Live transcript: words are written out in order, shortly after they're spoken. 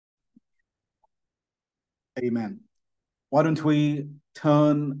Amen. Why don't we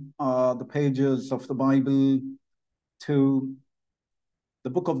turn the pages of the Bible to the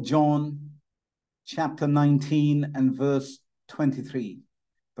book of John, chapter 19 and verse 23.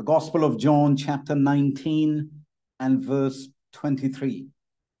 The Gospel of John, chapter 19 and verse 23.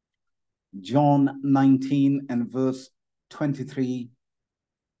 John 19 and verse 23.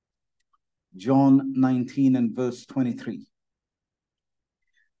 John 19 and verse 23.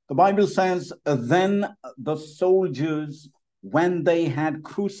 The Bible says, then the soldiers, when they had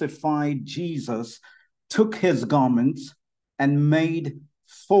crucified Jesus, took his garments and made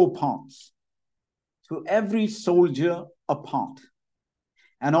 4 parts, to every soldier a part,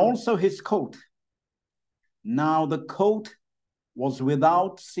 and also his coat. Now the coat was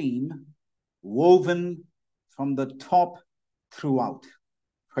without seam, woven from the top throughout.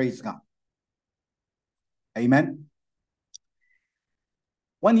 Praise God. Amen.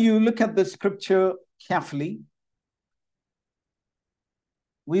 When you look at the scripture carefully,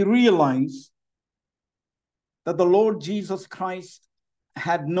 we realize that the Lord Jesus Christ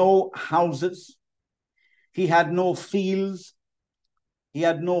had no houses, he had no fields, he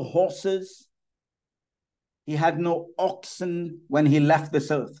had no horses, he had no oxen when he left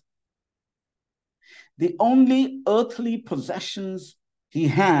this earth. The only earthly possessions he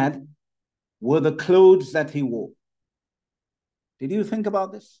had were the clothes that he wore. Did you think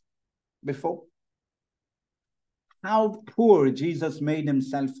about this before? How poor Jesus made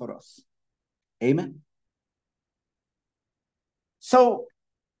himself for us. Amen. So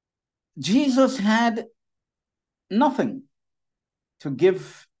Jesus had nothing to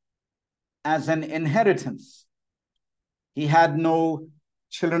give as an inheritance. He had no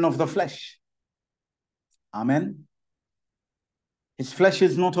children of the flesh. Amen. His flesh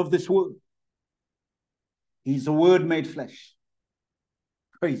is not of this world. He's the Word made flesh.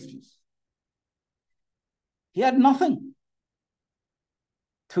 Praise Jesus. He had nothing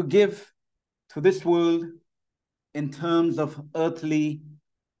to give to this world in terms of earthly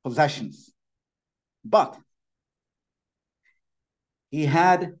possessions. But he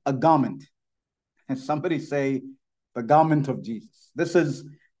had a garment. And somebody say, the garment of Jesus. This is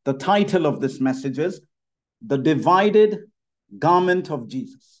the title of this message, is the divided garment of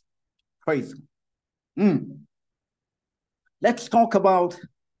Jesus. Praise God. Let's talk about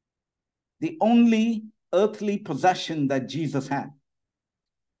the only earthly possession that Jesus had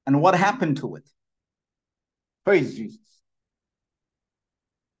and what happened to it. Praise Jesus.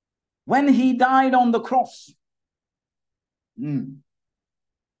 When he died on the cross, he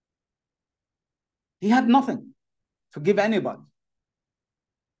had nothing to give anybody.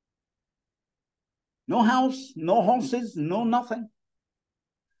 No house, no horses, no nothing.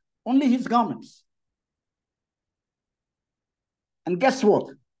 Only his garments. And guess what?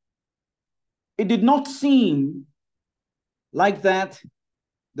 It did not seem like that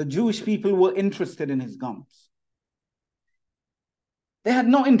the Jewish people were interested in his garments. They had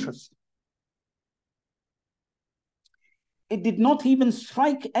no interest. It did not even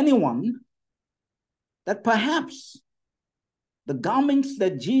strike anyone that perhaps the garments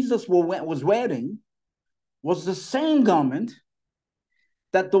that Jesus was wearing was the same garment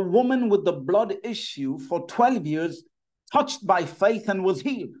that the woman with the blood issue for 12 years touched by faith and was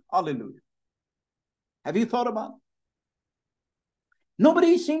healed. Hallelujah. Have you thought about it?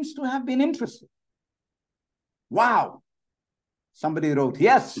 Nobody seems to have been interested. Wow. Somebody wrote,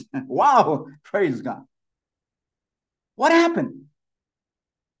 yes. Wow. Praise God. What happened?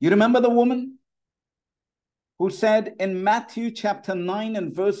 You remember the woman who said in Matthew chapter 9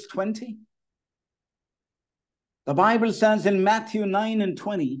 and verse 20? The Bible says in Matthew 9 and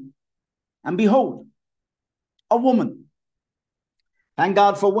 20, and behold, a woman. Thank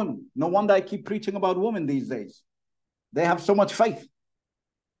God for women. No wonder I keep preaching about women these days. They have so much faith.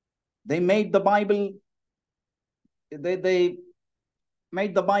 They made the Bible, they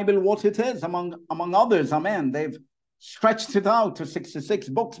made the Bible what it is, among others. Amen. They've stretched it out to 66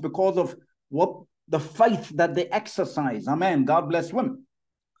 books because of what the faith that they exercise. Amen. God bless women.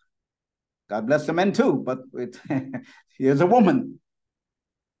 God bless the men too, but here's a woman.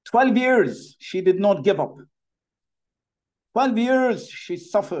 12 years she did not give up. 12 years she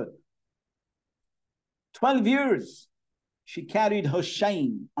suffered. 12 years she carried her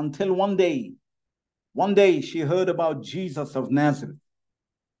shame until one day she heard about Jesus of Nazareth.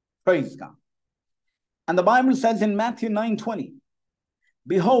 Praise God. And the Bible says in Matthew 9:20,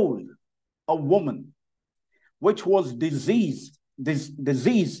 behold, a woman which was diseased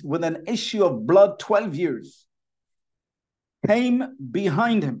with an issue of blood 12 years came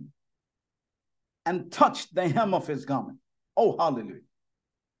behind him and touched the hem of his garment. Oh, hallelujah.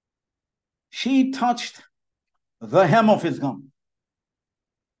 She touched the hem of his garment.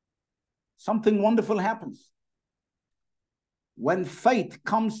 Something wonderful happens. When faith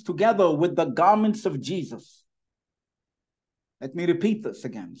comes together with the garments of Jesus. Let me repeat this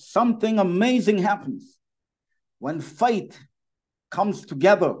again. Something amazing happens when faith comes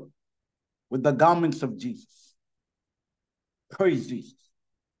together with the garments of Jesus. Praise Jesus.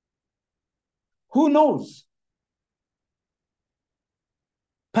 Who knows?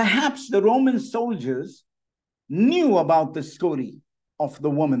 Perhaps the Roman soldiers knew about the story of the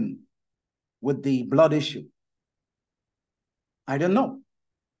woman with the blood issue. I don't know.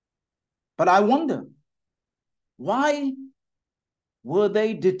 But I wonder, why were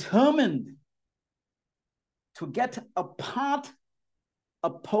they determined to get a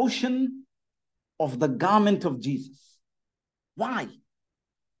portion of the garment of Jesus? Why?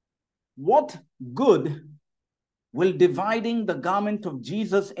 What good will dividing the garment of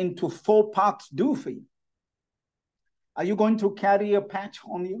Jesus into 4 parts do for you? Are you going to carry a patch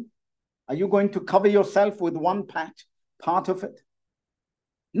on you? Are you going to cover yourself with one patch, part of it?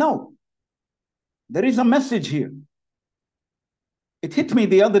 No. There is a message here. It hit me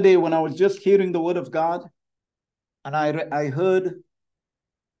the other day when I was just hearing the word of God, and I heard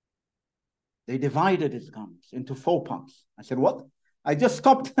they divided his garments into 4 parts. I said, what? I just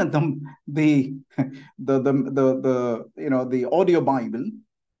stopped the audio Bible.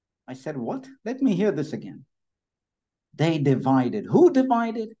 I said, what? Let me hear this again. They divided. Who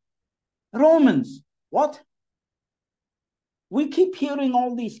divided? Romans. What? We keep hearing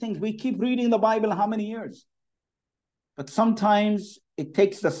all these things. We keep reading the Bible how many years? But sometimes it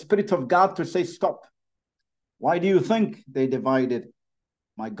takes the Spirit of God to say, stop. Why do you think they divided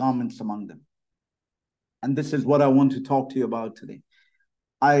my garments among them? And this is what I want to talk to you about today.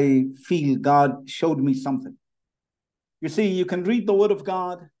 I feel God showed me something. You see, you can read the word of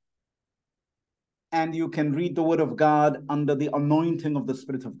God, and you can read the word of God under the anointing of the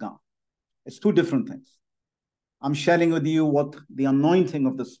Spirit of God. It's 2 different things. I'm sharing with you what the anointing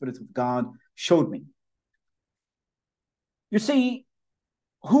of the Spirit of God showed me. You see,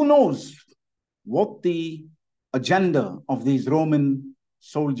 who knows what the agenda of these Roman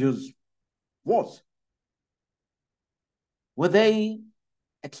soldiers was? Were they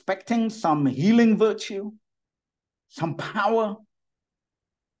expecting some healing virtue, some power?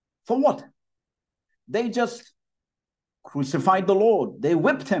 For what? They just crucified the Lord. They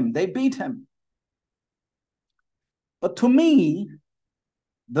whipped him. They beat him. But to me,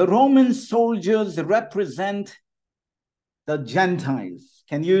 the Roman soldiers represent the Gentiles.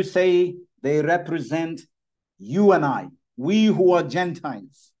 Can you say they represent you and I? We who are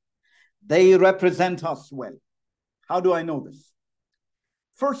Gentiles. They represent us well. How do I know this?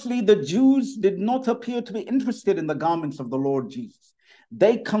 Firstly, the Jews did not appear to be interested in the garments of the Lord Jesus.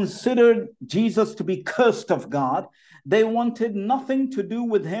 They considered Jesus to be cursed of God. They wanted nothing to do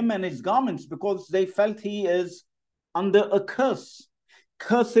with him and his garments because they felt he is under a curse.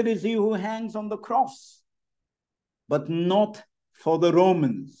 Cursed is he who hangs on the cross. But not for the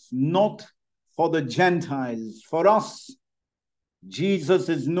Romans, not for the Gentiles. For us, Jesus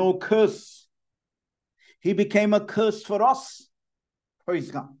is no curse. He became a curse for us.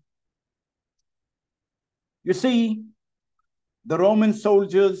 Praise God. You see, the Roman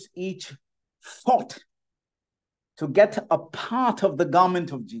soldiers each fought to get a part of the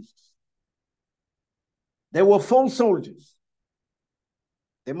garment of Jesus. They were false soldiers.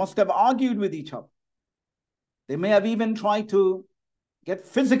 They must have argued with each other. They may have even tried to get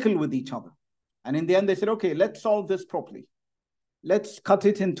physical with each other. And in the end, they said, okay, let's solve this properly. Let's cut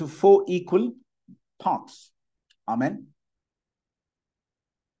it into 4 equal parts. Amen.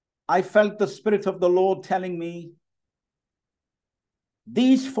 I felt the Spirit of the Lord telling me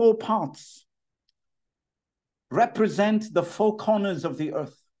these 4 parts represent the 4 corners of the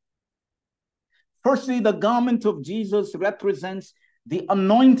earth. Firstly, the garment of Jesus represents the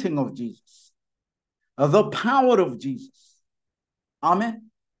anointing of Jesus, the power of Jesus. Amen.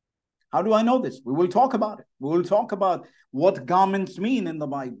 How do I know this? We will talk about it. We will talk about what garments mean in the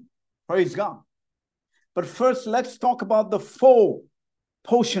Bible. Praise God. But first, let's talk about the 4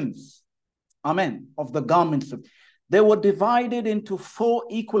 portions, amen, of the garments. They were divided into 4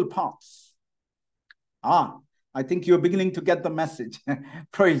 equal parts. I think you're beginning to get the message.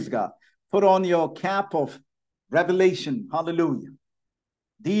 Praise God. Put on your cap of Revelation. Hallelujah.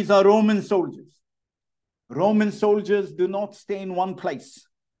 These are Roman soldiers. Roman soldiers do not stay in one place.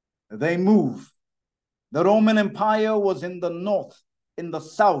 They move. The Roman Empire was in the north, in the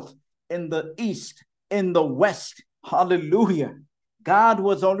south, in the east, in the west. Hallelujah. God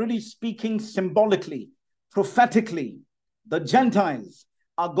was already speaking symbolically, prophetically. The Gentiles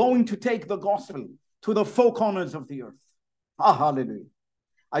are going to take the gospel. to the four corners of the earth. Ah, hallelujah.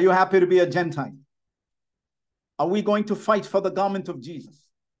 Are you happy to be a Gentile? Are we going to fight for the garment of Jesus?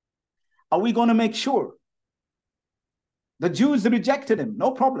 Are we going to make sure? The Jews rejected him,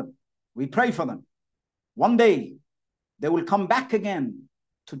 no problem. We pray for them. One day, they will come back again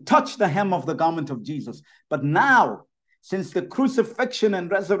to touch the hem of the garment of Jesus. But now, since the crucifixion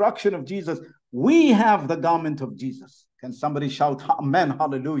and resurrection of Jesus, we have the garment of Jesus. Can somebody shout, amen,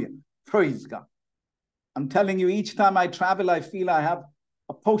 hallelujah. Praise God. I'm telling you, each time I travel, I feel I have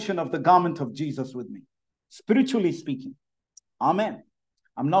a portion of the garment of Jesus with me, spiritually speaking. Amen.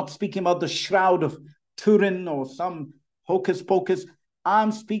 I'm not speaking about the shroud of Turin or some hocus pocus.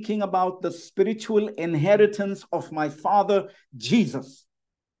 I'm speaking about the spiritual inheritance of my Father, Jesus.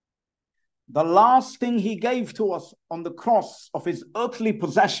 The last thing he gave to us on the cross of his earthly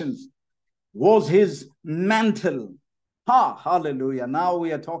possessions was his mantle. Hallelujah. Now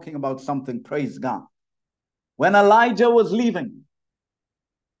we are talking about something, praise God. When Elijah was leaving,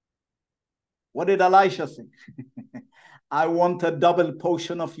 what did Elisha say? I want a double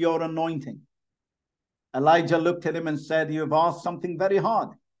portion of your anointing. Elijah looked at him and said, you have asked something very hard.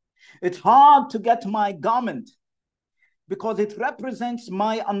 It's hard to get my garment because it represents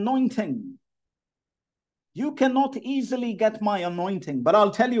my anointing. You cannot easily get my anointing, but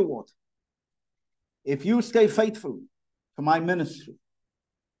I'll tell you what. If you stay faithful to my ministry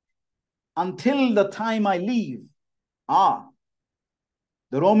until the time I leave, the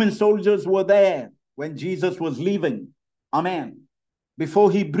Roman soldiers were there when Jesus was leaving. Amen.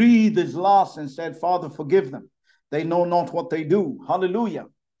 Before he breathed his last and said, Father, forgive them. They know not what they do. Hallelujah.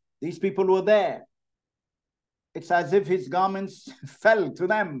 These people were there. It's as if his garments fell to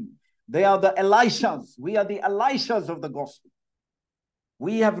them. They are the Elishas. We are the Elishas of the gospel.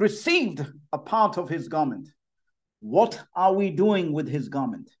 We have received a part of his garment. What are we doing with his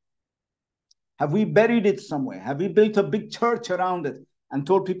garment? Have we buried it somewhere? Have we built a big church around it and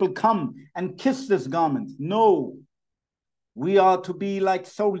told people, come and kiss this garment? No. We are to be like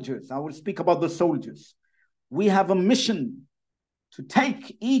soldiers. I will speak about the soldiers. We have a mission to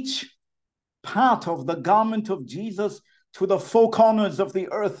take each part of the garment of Jesus to the four corners of the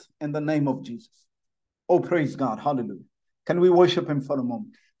earth in the name of Jesus. Oh, praise God. Hallelujah. Can we worship him for a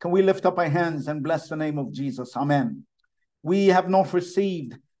moment? Can we lift up our hands and bless the name of Jesus? Amen. We have not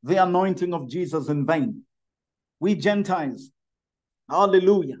received the anointing of Jesus in vain. We Gentiles,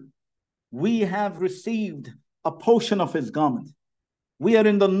 hallelujah, we have received a portion of his garment. We are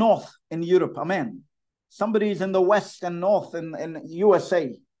in the north in Europe. Amen. Somebody is in the west and north in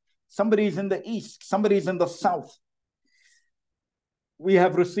USA. Somebody is in the east. Somebody is in the south. We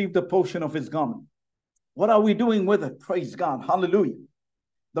have received a portion of his garment. What are we doing with it? Praise God. Hallelujah.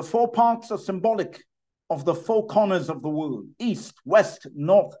 The four parts are symbolic of the four corners of the world. East, west,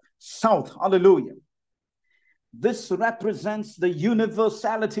 north, south. Hallelujah. This represents the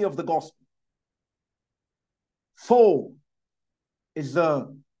universality of the gospel. Four is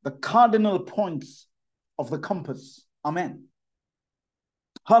the cardinal points of the compass. Amen.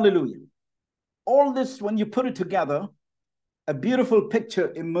 Hallelujah. All this, when you put it together, a beautiful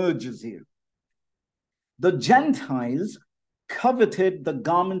picture emerges here. The Gentiles coveted the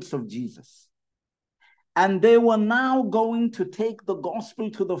garments of Jesus. And they were now going to take the gospel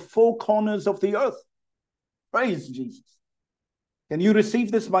to the four corners of the earth. Praise Jesus. Can you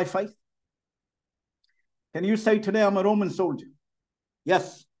receive this by faith? Can you say today, I'm a Roman soldier?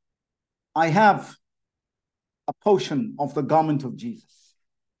 Yes, I have a portion of the garment of Jesus.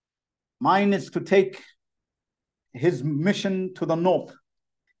 Mine is to take his mission to the north.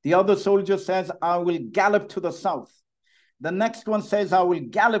 The other soldier says, I will gallop to the south. The next one says, I will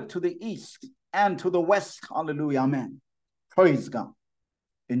gallop to the east and to the west. Hallelujah. Amen. Praise God.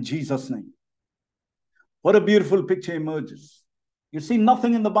 In Jesus' name. What a beautiful picture emerges. You see,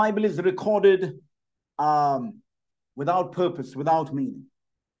 nothing in the Bible is recorded without purpose, without meaning.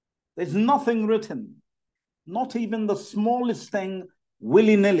 There's nothing written, not even the smallest thing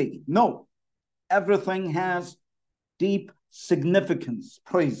willy-nilly. No, everything has deep significance.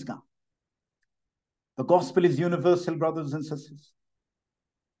 Praise God. The gospel is universal, brothers and sisters.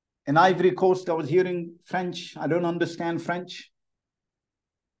 In Ivory Coast, I was hearing French. I don't understand French.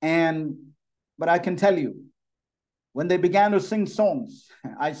 But I can tell you, when they began to sing songs,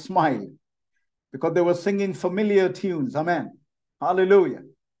 I smiled because they were singing familiar tunes. Amen. Hallelujah.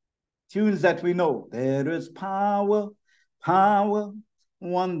 Tunes that we know. There is power, power,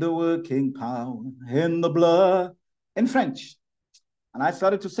 wonder-working power in the blood. In French. And I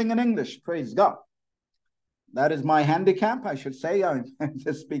started to sing in English. Praise God. That is my handicap, I should say. I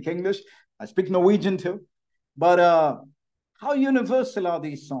just speak English. I speak Norwegian too. But how universal are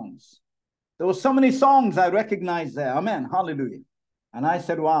these songs? There were so many songs I recognized there. Amen. Hallelujah. And I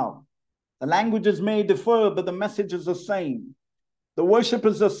said, wow, the languages may differ, but the message is the same. The worship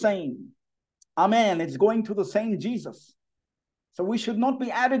is the same. Amen. It's going to the same Jesus. So we should not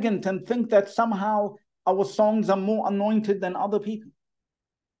be arrogant and think that somehow our songs are more anointed than other people.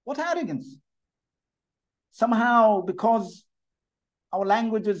 What arrogance? Somehow, because our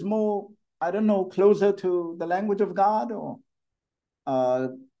language is more, I don't know, closer to the language of God, or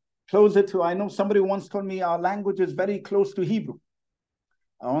closer to, I know somebody once told me our language is very close to Hebrew.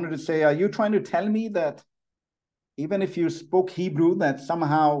 I wanted to say, are you trying to tell me that even if you spoke Hebrew, that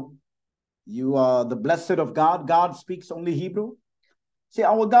somehow you are the blessed of God? God speaks only Hebrew? See,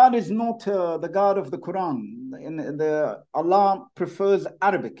 our God is not the God of the Quran. Allah prefers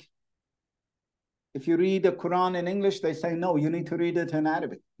Arabic. If you read the Quran in English, they say, no, you need to read it in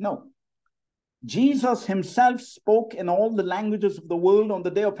Arabic. No. Jesus himself spoke in all the languages of the world on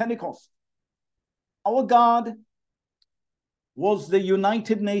the day of Pentecost. Our God was the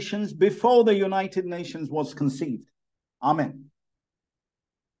United Nations before the United Nations was conceived. Amen.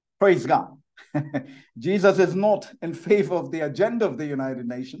 Praise God. Jesus is not in favor of the agenda of the United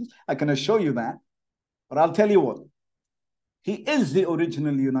Nations. I can assure you that. But I'll tell you what. He is the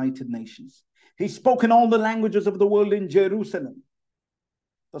original United Nations. He spoke in all the languages of the world in Jerusalem,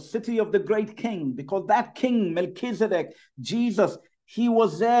 the city of the great king, because that king, Melchizedek, Jesus, he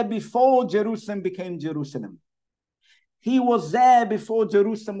was there before Jerusalem became Jerusalem. He was there before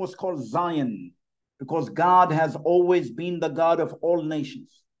Jerusalem was called Zion, because God has always been the God of all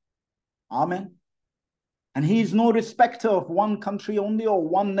nations. Amen. And he is no respecter of one country only or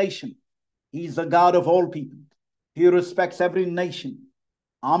one nation. He's the God of all people. He respects every nation.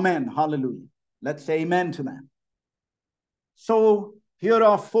 Amen. Hallelujah. Let's say amen to that. So here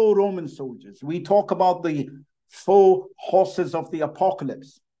are 4 Roman soldiers. We talk about the 4 horses of the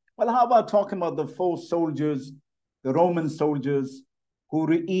apocalypse. Well, how about talking about the 4 soldiers, the Roman soldiers,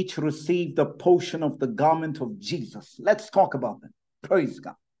 who each received a portion of the garment of Jesus? Let's talk about them. Praise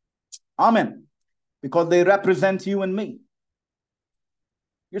God. Amen. Because they represent you and me.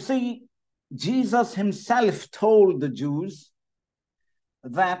 You see, Jesus himself told the Jews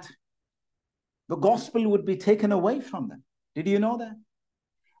that the gospel would be taken away from them. Did you know that?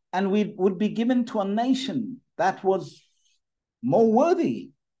 And we would be given to a nation that was more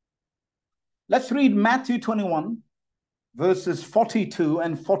worthy. Let's read Matthew 21, verses 42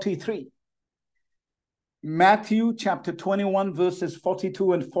 and 43. Matthew chapter 21, verses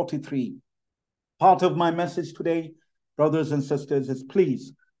 42 and 43. Part of my message today, brothers and sisters, is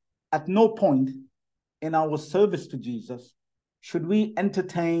please, at no point in our service to Jesus should we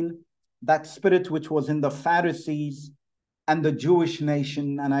entertain that spirit which was in the Pharisees and the Jewish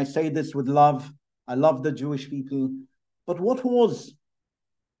nation. And I say this with love. I love the Jewish people. But what was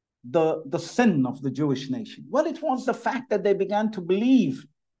the sin of the Jewish nation? Well, it was the fact that they began to believe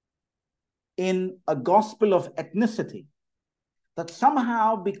in a gospel of ethnicity. That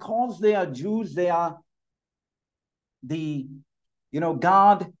somehow, because they are Jews, they are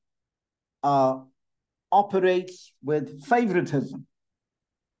God operates with favoritism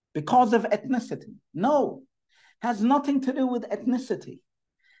because of ethnicity. No, has nothing to do with ethnicity.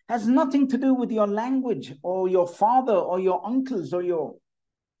 Has nothing to do with your language or your father or your uncles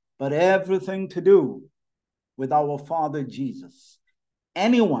but everything to do with our Father Jesus.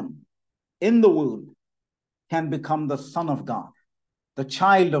 Anyone in the world can become the son of God, the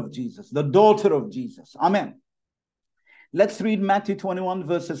child of Jesus, the daughter of Jesus. Amen. Let's read Matthew 21,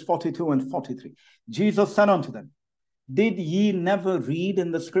 verses 42 and 43. Jesus said unto them, did ye never read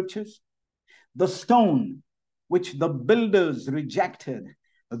in the scriptures? The stone which the builders rejected,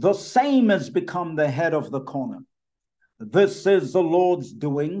 the same has become the head of the corner. This is the Lord's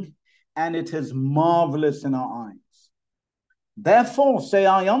doing, and it is marvelous in our eyes. Therefore say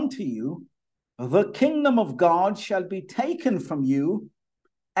I unto you, the kingdom of God shall be taken from you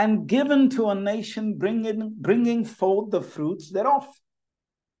and given to a nation bringing forth the fruits thereof.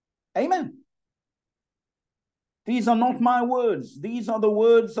 Amen. These are not my words. These are the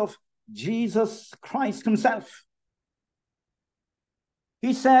words of Jesus Christ himself.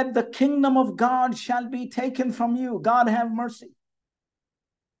 He said, the kingdom of God shall be taken from you. God have mercy.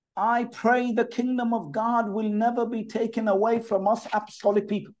 I pray the kingdom of God will never be taken away from us apostolic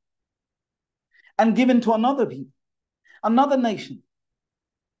people and given to another people, another nation.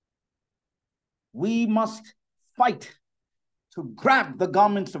 We must fight to grab the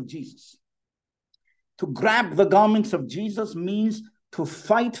garments of Jesus. To grab the garments of Jesus means to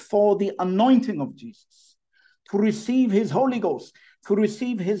fight for the anointing of Jesus, to receive his Holy Ghost, to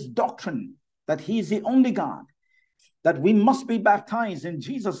receive his doctrine that he is the only God. that we must be baptized in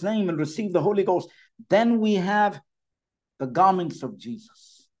Jesus' name and receive the Holy Ghost, then we have the garments of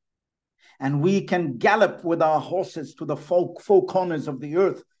Jesus. And we can gallop with our horses to the four corners of the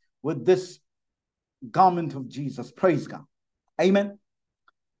earth with this garment of Jesus. Praise God. Amen.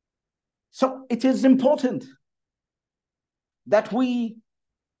 So it is important that we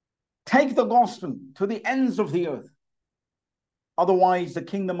take the gospel to the ends of the earth. Otherwise, the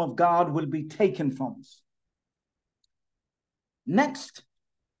kingdom of God will be taken from us. Next,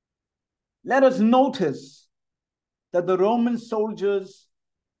 let us notice that the Roman soldiers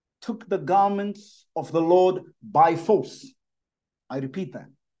took the garments of the Lord by force. I repeat that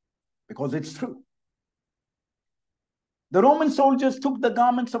because it's true. The Roman soldiers took the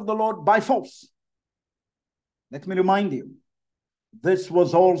garments of the Lord by force. Let me remind you, this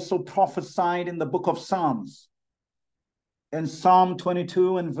was also prophesied in the book of Psalms. In Psalm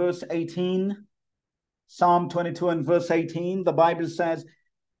 22 and verse 18, Psalm 22 and verse 18, the Bible says,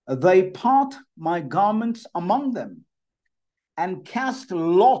 they part my garments among them and cast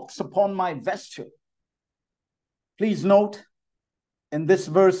lots upon my vesture. Please note, in this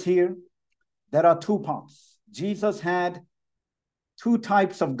verse here, there are two parts. Jesus had two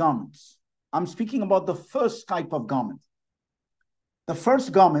types of garments. I'm speaking about the first type of garment. The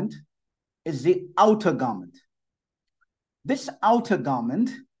first garment is the outer garment. This outer garment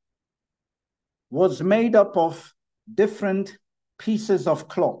was made up of different pieces of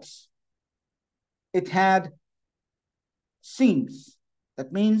cloths. It had seams.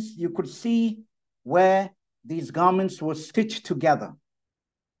 That means you could see where these garments were stitched together.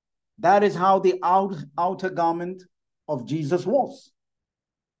 That is how the outer garment of Jesus was.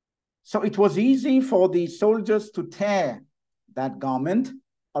 So it was easy for the soldiers to tear that garment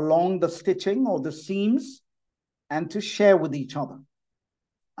along the stitching or the seams and to share with each other.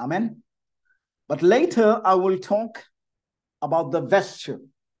 Amen. But later I will talk about the vesture,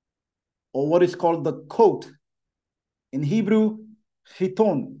 or what is called the coat. In Hebrew,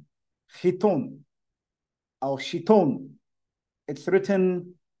 chiton, or shiton. It's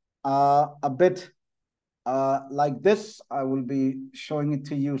written a bit like this. I will be showing it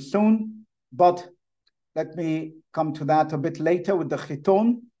to you soon, but let me come to that a bit later with the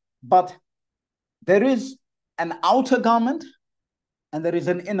chiton. But there is an outer garment and there is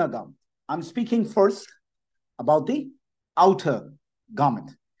an inner garment. I'm speaking first about the outer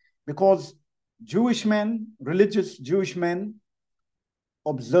garment, because Jewish men, religious Jewish men,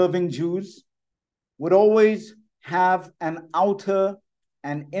 observing Jews, would always have an outer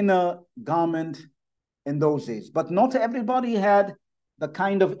and inner garment in those days. But not everybody had the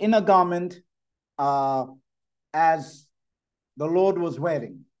kind of inner garment as the Lord was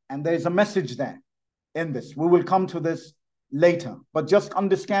wearing. And there's a message there in this. We will come to this later. But just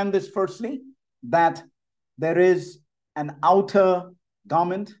understand this firstly, that there is an outer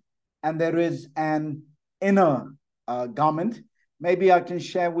garment and there is an inner garment. Maybe I can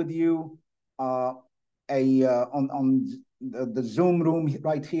share with you on the Zoom room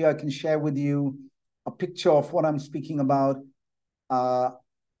right here. I can share with you a picture of what I'm speaking about. I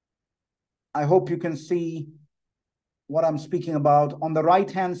hope you can see what I'm speaking about. On the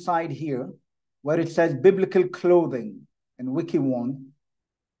right-hand side here, where it says biblical clothing in WikiOne,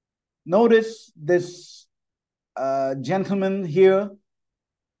 notice this gentleman here.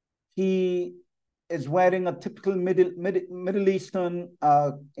 He is wearing a typical Middle Eastern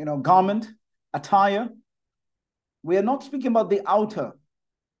garment, attire. We are not speaking about the outer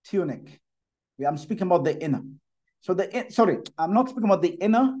tunic. I'm speaking about the inner. So I'm not speaking about the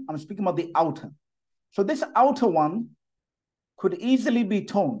inner, I'm speaking about the outer. So this outer one could easily be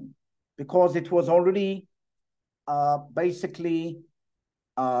torn because it was already basically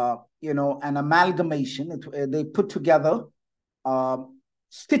an amalgamation. They put together,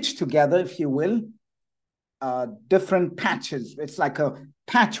 stitched together, if you will, different patches. It's like a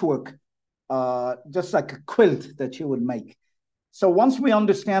patchwork, just like a quilt that you would make. So once we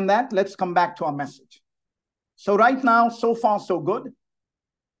understand that, let's come back to our message. So right now, so far, so good.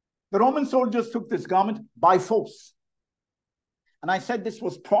 The Roman soldiers took this garment by force. And I said this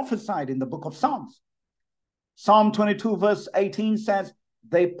was prophesied in the book of Psalms. Psalm 22 verse 18 says,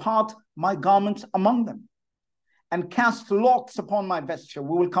 they part my garments among them and cast lots upon my vesture.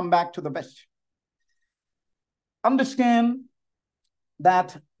 We will come back to the vesture. Understand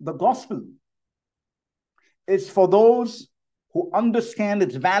that the gospel is for those who understand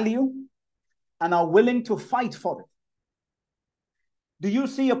its value and are willing to fight for it. Do you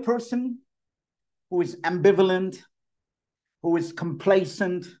see a person who is ambivalent, who is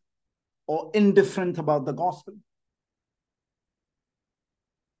complacent or indifferent about the gospel?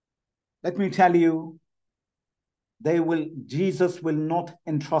 Let me tell you, Jesus will not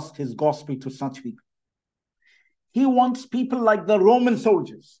entrust his gospel to such people. He wants people like the Roman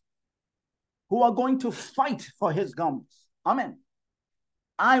soldiers who are going to fight for his garments. Amen.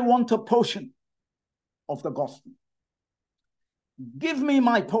 I want a portion of the gospel. Give me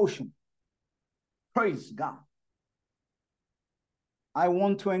my portion. Praise God. I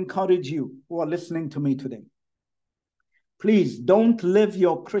want to encourage you who are listening to me today. Please don't live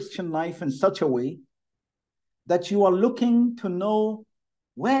your Christian life in such a way that you are looking to know,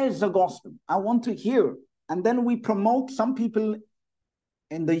 where is the gospel? I want to hear. And then we promote some people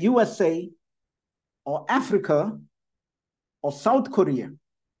in the USA or Africa or South Korea.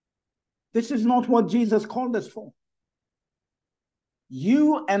 This is not what Jesus called us for.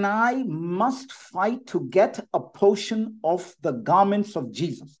 You and I must fight to get a portion of the garments of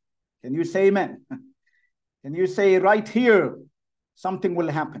Jesus. Can you say amen? Can you say, right here, something will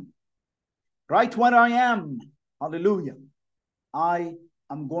happen? Right where I am, hallelujah, I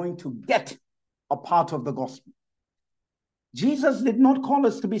am going to get a part of the gospel. Jesus did not call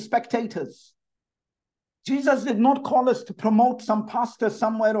us to be spectators. Jesus did not call us to promote some pastor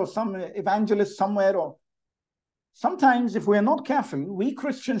somewhere or some evangelist somewhere. Or sometimes, if we're not careful, we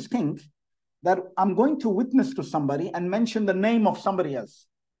Christians think that I'm going to witness to somebody and mention the name of somebody else,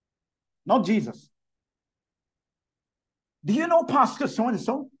 not Jesus. Do you know Pastor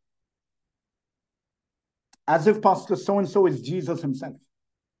so-and-so? As if Pastor so-and-so is Jesus himself.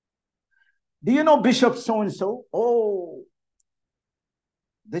 Do you know Bishop so-and-so? Oh,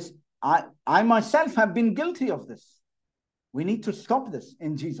 this, I myself have been guilty of this. We need to stop this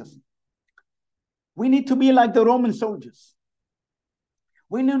in Jesus. We need to be like the Roman soldiers.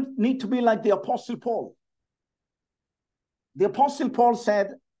 We need to be like the Apostle Paul. The Apostle Paul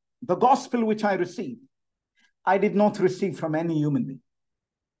said, the gospel which I received, I did not receive from any human being.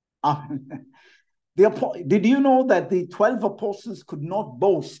 Did you know that the 12 apostles could not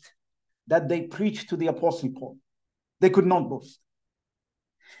boast that they preached to the Apostle Paul? They could not boast.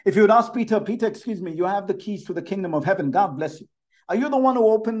 If you would ask Peter, excuse me, you have the keys to the kingdom of heaven. God bless you. Are you the one who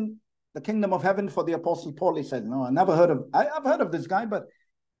opened the kingdom of heaven for the Apostle Paul? He said, no, I've heard of this guy, but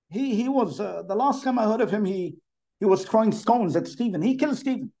he was, the last time I heard of him, he was throwing stones at Stephen. He killed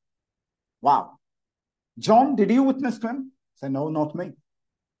Stephen. Wow. John, did you witness to him? I said, no, not me.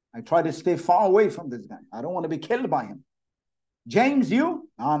 I try to stay far away from this guy. I don't want to be killed by him. James, you?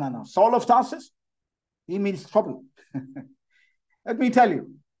 No. Saul of Tarsus? He means trouble. Let me tell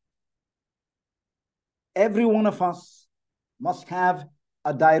you, every one of us must have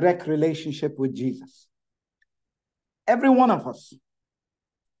a direct relationship with Jesus. Every one of us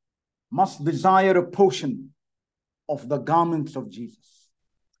must desire a portion of the garments of Jesus.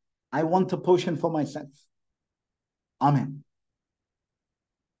 I want a portion for myself. Amen.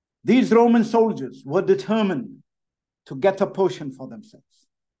 These Roman soldiers were determined to get a portion for themselves.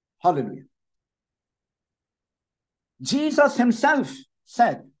 Hallelujah. Jesus himself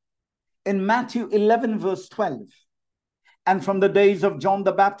said in Matthew 11 verse 12, and from the days of John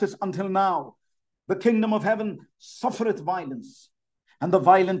the Baptist until now, the kingdom of heaven suffereth violence, and the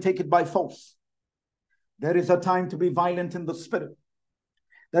violent take it by force. There is a time to be violent in the spirit.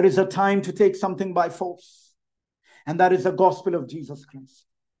 There is a time to take something by force. And that is the gospel of Jesus Christ.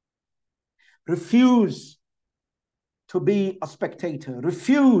 Refuse to be a spectator.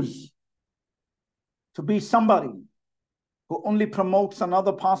 Refuse to be somebody who only promotes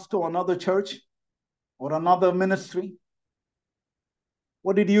another pastor or another church or another ministry.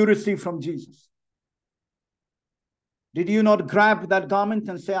 What did you receive from Jesus? Did you not grab that garment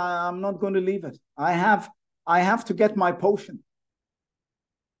and say, I'm not going to leave it. I have to get my portion.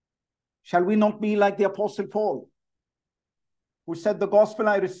 Shall we not be like the Apostle Paul, who said, the gospel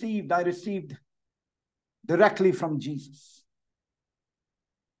I received directly from Jesus.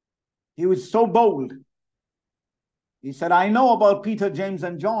 He was so bold. He said, I know about Peter, James,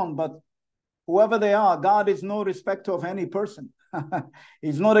 and John, but whoever they are, God is no respecter of any person.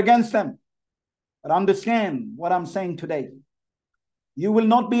 He's not against them. But understand what I'm saying today. You will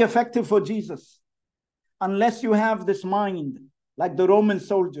not be effective for Jesus unless you have this mind like the Roman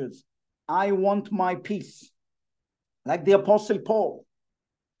soldiers. I want my peace. Like the Apostle Paul.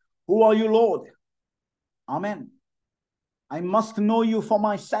 Who are you, Lord? Amen. I must know you for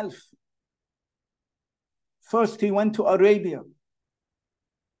myself. First, he went to Arabia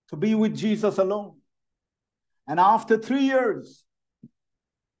to be with Jesus alone. And after 3 years,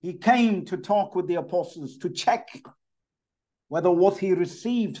 he came to talk with the apostles to check whether what he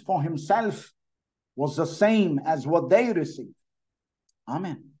received for himself was the same as what they received.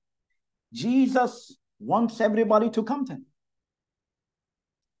 Amen. Jesus wants everybody to come to him.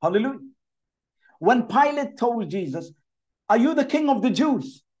 Hallelujah. When Pilate told Jesus, "Are you the king of the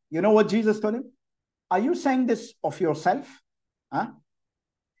Jews?" You know what Jesus told him? "Are you saying this of yourself? Huh?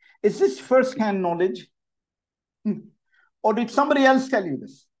 Is this first-hand knowledge? Or did somebody else tell you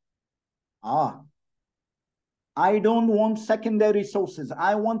this?" I don't want secondary sources.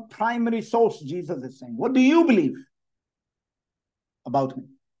 I want primary source, Jesus is saying. What do you believe about me?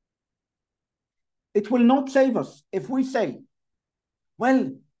 It will not save us if we say,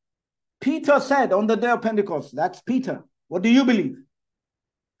 "Well, Peter said on the day of Pentecost." That's Peter. What do you believe?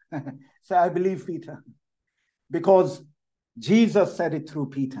 Say, "I believe Peter." Because Jesus said it through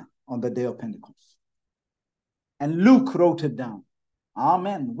Peter on the day of Pentecost. And Luke wrote it down.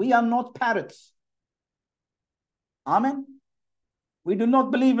 Amen. We are not parrots. Amen. We do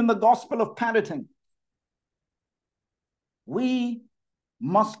not believe in the gospel of parroting. We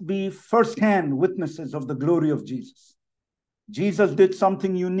must be first-hand witnesses of the glory of Jesus. Jesus did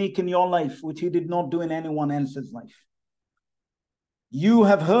something unique in your life, which he did not do in anyone else's life. You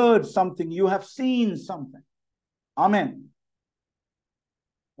have heard something. You have seen something. Amen.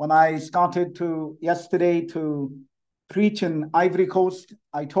 When I started yesterday to preach in Ivory Coast,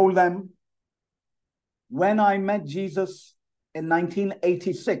 I told them, when I met Jesus in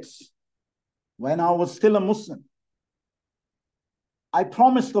 1986, when I was still a Muslim, I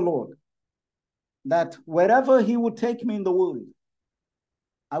promised the Lord that wherever he would take me in the world,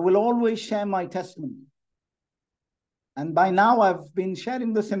 I will always share my testimony. And by now, I've been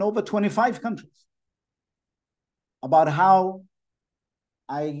sharing this in over 25 countries about how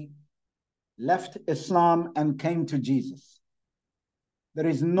I left Islam and came to Jesus. There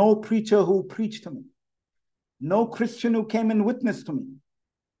is no preacher who preached to me, no Christian who came and witnessed to me.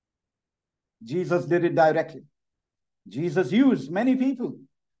 Jesus did it directly. Jesus used many people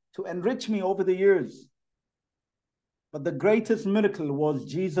to enrich me over the years. But the greatest miracle was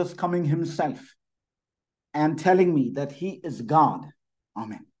Jesus coming himself and telling me that he is God.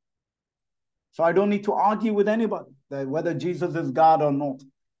 Amen. So I don't need to argue with anybody that whether Jesus is God or not.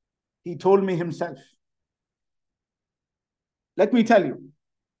 He told me himself. Let me tell you,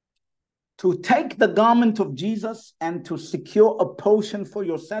 to take the garment of Jesus and to secure a portion for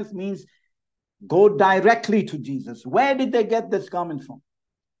yourself means go directly to Jesus. Where did they get this garment from?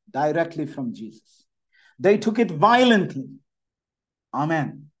 Directly from Jesus. They took it violently.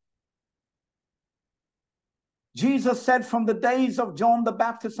 Amen. Jesus said, from the days of John the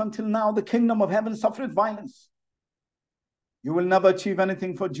Baptist until now, the kingdom of heaven suffered violence. You will never achieve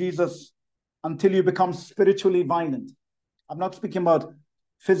anything for Jesus until you become spiritually violent. I'm not speaking about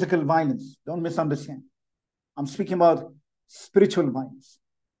physical violence. Don't misunderstand. I'm speaking about spiritual violence.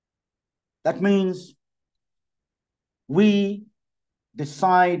 That means we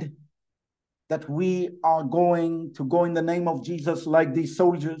decide that we are going to go in the name of Jesus like these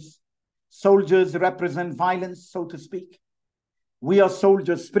soldiers. Soldiers represent violence, so to speak. We are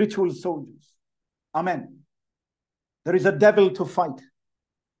soldiers, spiritual soldiers. Amen. There is a devil to fight.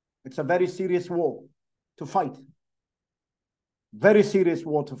 It's a very serious war to fight. Very serious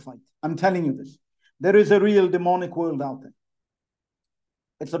war to fight. I'm telling you this. There is a real demonic world out there.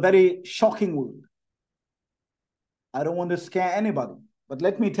 It's a very shocking world. I don't want to scare anybody, but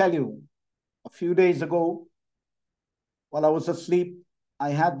let me tell you, a few days ago, while I was asleep, I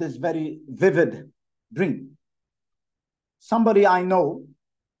had this very vivid dream. Somebody I know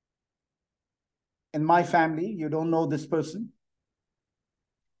in my family, you don't know this person.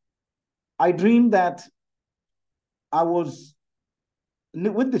 I dreamed that I was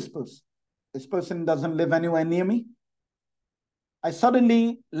with this person. This person doesn't live anywhere near me. I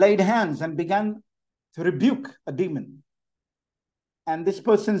suddenly laid hands and began to rebuke a demon. And this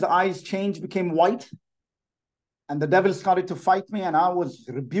person's eyes changed, became white. And the devil started to fight me, and I was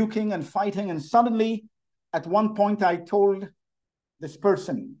rebuking and fighting. And suddenly, at one point, I told this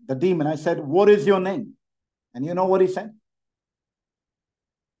person, the demon, I said, "What is your name?" And you know what he said?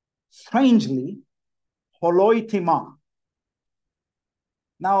 Strangely, Holoitima.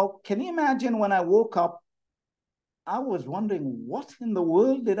 Now, can you imagine when I woke up, I was wondering, what in the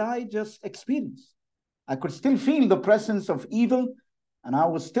world did I just experience? I could still feel the presence of evil, and I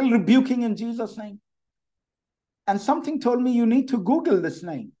was still rebuking in Jesus' name. And something told me, you need to Google this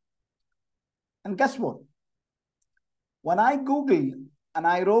name. And guess what? When I Googled and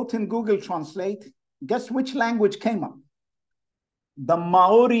I wrote in Google Translate, guess which language came up? The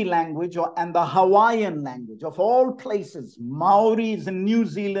Maori language and the Hawaiian language. Of all places, Maori is in New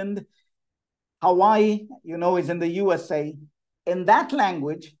Zealand. Hawaii, is in the USA. In that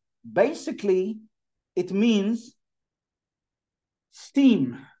language, basically, it means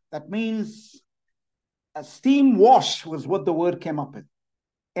steam. That means a steam wash was what the word came up with.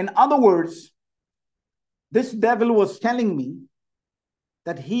 In other words, This devil was telling me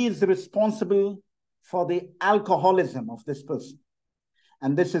that he is responsible for the alcoholism of this person.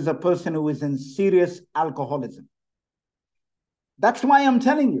 And this is a person who is in serious alcoholism. That's why I'm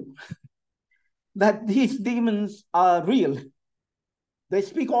telling you that these demons are real. They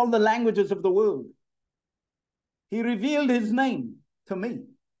speak all the languages of the world. He revealed his name to me,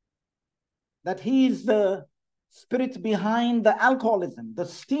 that he is the spirit behind the alcoholism, the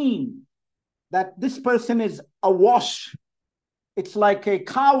steam, that this person is awash. It's like a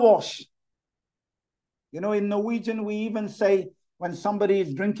car wash. You know, in Norwegian, we even say, when somebody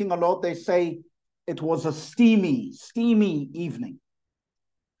is drinking a lot, they say it was a steamy evening.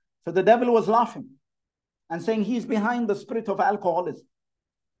 So the devil was laughing and saying he's behind the spirit of alcoholism.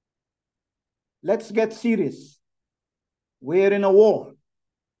 Let's get serious. We're in a war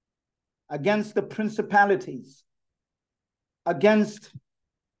against the principalities, against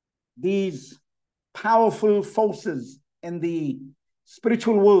these powerful forces in the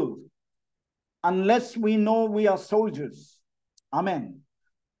spiritual world. Unless we know we are soldiers, amen,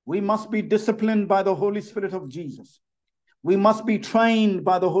 we must be disciplined by the Holy Spirit of Jesus. We must be trained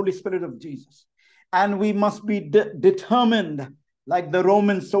by the Holy Spirit of Jesus. And we must be determined like the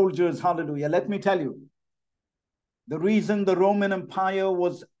Roman soldiers, hallelujah. Let me tell you, the reason the Roman Empire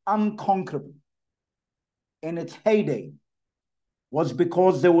was unconquerable in its heyday was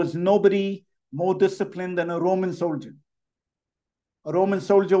because there was nobody more disciplined than a Roman soldier. A Roman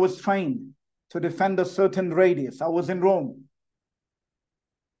soldier was trained to defend a certain radius. I was in Rome.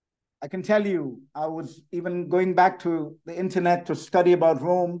 I can tell you, I was even going back to the internet to study about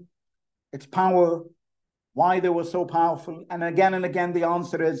Rome, its power, why they were so powerful. And again, the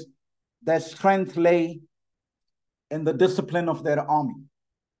answer is their strength lay in the discipline of their army.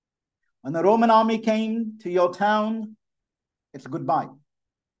 When the Roman army came to your town, it's goodbye,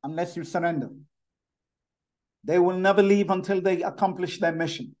 unless you surrender. They will never leave until they accomplish their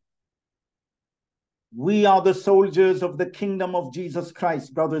mission. We are the soldiers of the kingdom of Jesus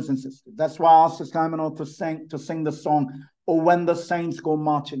Christ, brothers and sisters. That's why I asked Sister Imano to sing the song, "Oh, when the saints go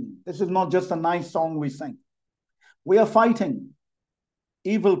marching." This is not just a nice song we sing. We are fighting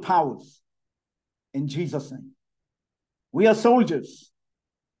evil powers in Jesus' name. We are soldiers.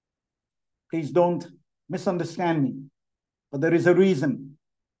 Please don't misunderstand me. But there is a reason.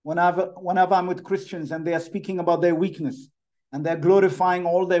 Whenever I'm with Christians and they are speaking about their weakness and they're glorifying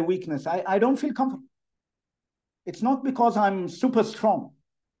all their weakness, I don't feel comfortable. It's not because I'm super strong.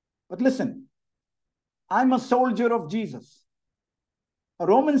 But listen, I'm a soldier of Jesus. A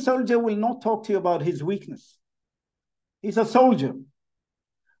Roman soldier will not talk to you about his weakness. He's a soldier.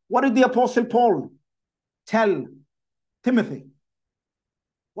 What did the Apostle Paul tell Timothy?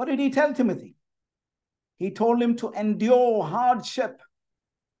 What did he tell Timothy? He told him to endure hardship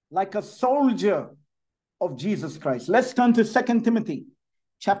like a soldier of Jesus Christ. Let's turn to 2 Timothy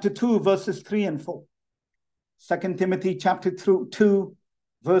chapter 2, verses 3 and 4. 2 Timothy chapter 2,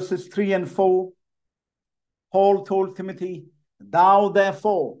 verses 3 and 4. Paul told Timothy, "Thou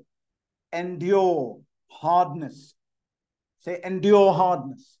therefore endure hardness." Say, endure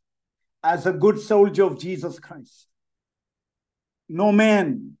hardness as a good soldier of Jesus Christ. No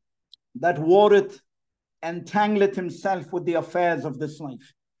man that warreth entangleth himself with the affairs of this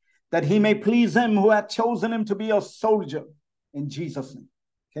life, that he may please him who hath chosen him to be a soldier in Jesus' name.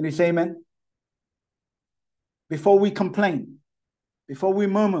 Can you say amen? Before we complain, before we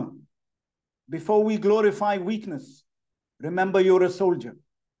murmur, before we glorify weakness, remember you're a soldier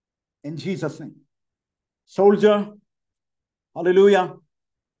in Jesus' name. Soldier, hallelujah,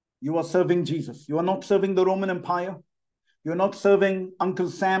 you are serving Jesus. You are not serving the Roman Empire. You're not serving Uncle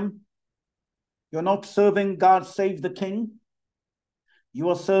Sam. You're not serving God Save the King. You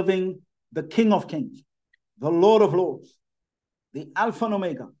are serving the King of Kings, the Lord of Lords, the Alpha and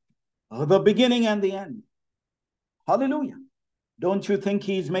Omega, the beginning and the end. Hallelujah. Don't you think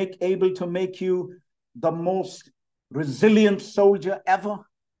he's able to make you the most resilient soldier ever?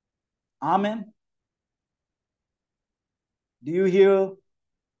 Amen. Do you hear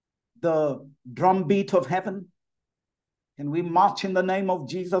the drumbeat of heaven? Can we march in the name of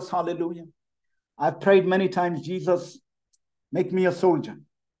Jesus? Hallelujah. I've prayed many times, Jesus, make me a soldier.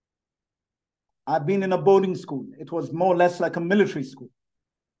 I've been in a boarding school. It was more or less like a military school.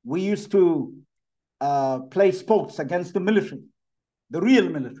 We used to play sports against the military, the real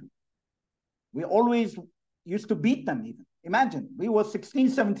military. We always used to beat them even. Imagine, we were 16,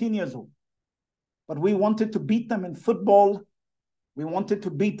 17 years old. But we wanted to beat them in football. We wanted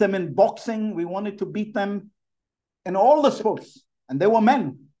to beat them in boxing. We wanted to beat them in all the sports. And they were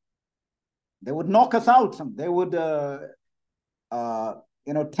men. They would knock us out. They would,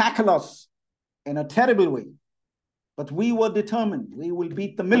 tackle us in a terrible way. But we were determined we will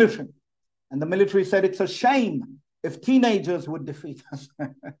beat the military. And the military said it's a shame if teenagers would defeat us.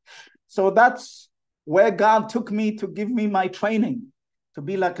 So that's where God took me to give me my training to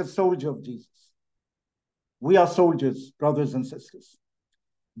be like a soldier of Jesus. We are soldiers, brothers and sisters.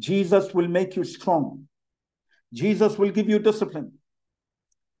 Jesus will make you strong. Jesus will give you discipline.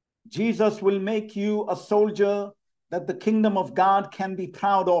 Jesus will make you a soldier that the kingdom of God can be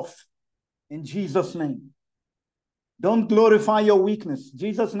proud of. In Jesus' name. Don't glorify your weakness.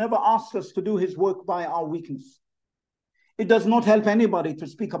 Jesus never asked us to do his work by our weakness. It does not help anybody to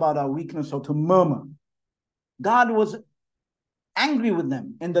speak about our weakness or to murmur. God was angry with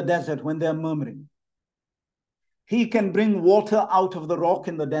them in the desert when they're murmuring. He can bring water out of the rock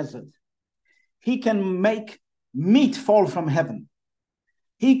in the desert. He can make meat fall from heaven.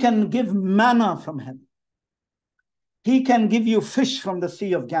 He can give manna from heaven. He can give you fish from the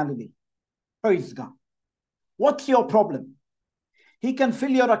Sea of Galilee. Praise God. What's your problem? He can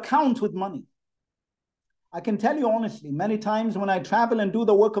fill your account with money. I can tell you honestly, many times when I travel and do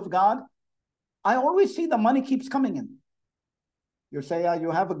the work of God, I always see the money keeps coming in. You say,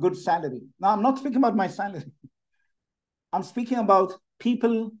 you have a good salary. No, I'm not speaking about my salary. I'm speaking about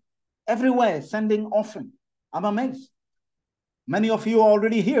people everywhere sending offering. I'm amazed. Many of you are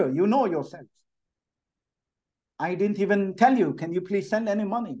already here. You know yourselves. I didn't even tell you, can you please send any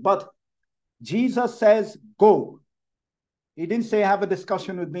money? But Jesus says, go. He didn't say, have a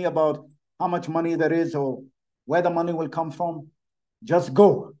discussion with me about how much money there is or where the money will come from. Just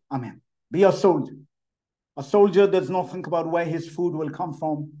go. Amen. Be a soldier. A soldier does not think about where his food will come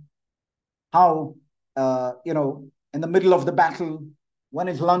from, how, in the middle of the battle, when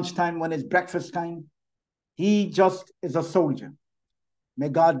it's lunchtime, when it's breakfast time. He just is a soldier. May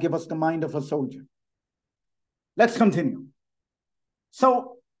God give us the mind of a soldier. Let's continue.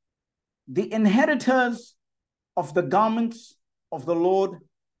 So, the inheritors of the garments of the Lord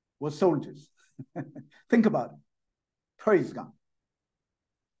were soldiers. Think about it. Praise God.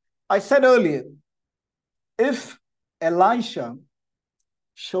 I said earlier, if Elisha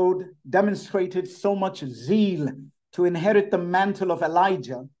demonstrated so much zeal to inherit the mantle of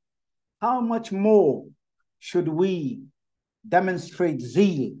Elijah, how much more should we demonstrate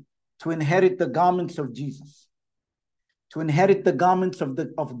zeal to inherit the garments of Jesus, to inherit the garments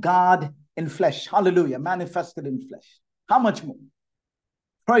of God in flesh? Hallelujah, manifested in flesh. How much more?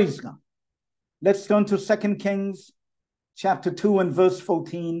 Praise God. Let's turn to 2 Kings chapter 2 and verse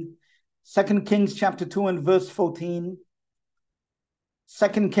 14. 2 Kings chapter 2 and verse 14.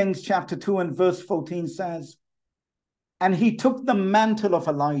 2 Kings chapter 2 and verse 14 says, and he took the mantle of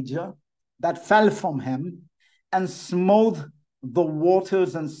Elijah that fell from him and smote the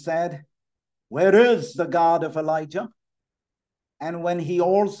waters and said, where is the God of Elijah? And when he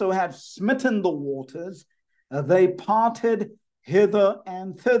also had smitten the waters, they parted hither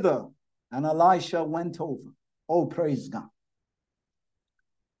and thither, and Elisha went over. Oh, praise God.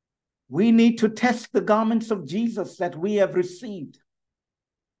 We need to test the garments of Jesus that we have received.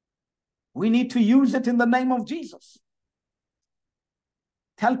 We need to use it in the name of Jesus.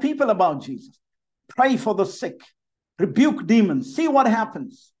 Tell people about Jesus. Pray for the sick. Rebuke demons. See what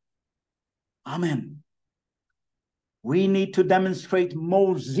happens. Amen. We need to demonstrate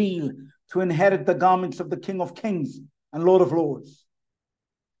more zeal to inherit the garments of the King of Kings and Lord of Lords.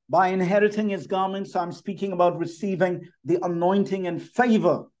 By inheriting his garments, I'm speaking about receiving the anointing and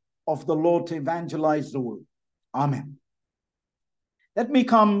favor of the Lord to evangelize the world. Amen. Let me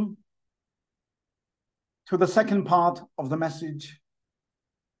come to the second part of the message.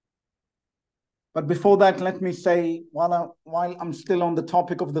 But before that, let me say, while I'm still on the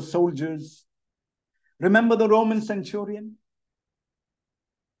topic of the soldiers, remember the Roman centurion?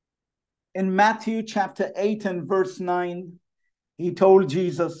 In Matthew chapter 8 and verse 9, he told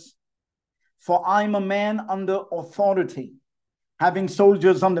Jesus, for I'm a man under authority, having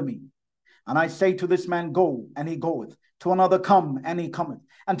soldiers under me. And I say to this man, go, and he goeth. To another, come, and he cometh.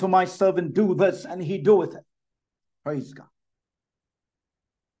 And to my servant, do this, and he doeth it. Praise God.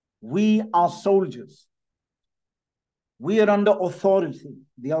 We are soldiers. We are under authority,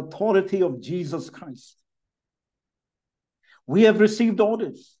 the authority of Jesus Christ. We have received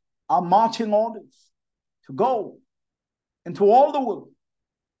orders, our marching orders, to go into all the world.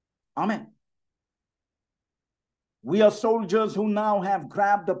 Amen. We are soldiers who now have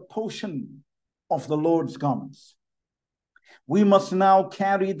grabbed a portion of the Lord's garments. We must now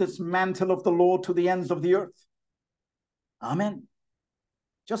carry this mantle of the Lord to the ends of the earth. Amen.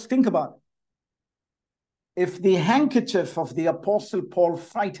 Just think about it. If the handkerchief of the Apostle Paul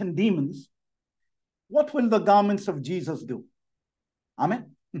frightened demons, what will the garments of Jesus do?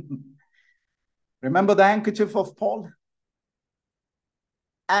 Amen. Remember the handkerchief of Paul?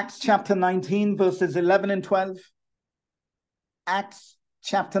 Acts chapter 19, verses 11 and 12. Acts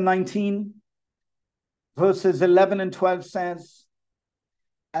chapter 19, verses 11 and 12 says,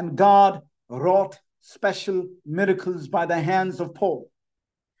 and God wrought special miracles by the hands of Paul,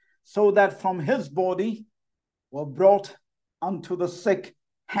 so that from his body were brought unto the sick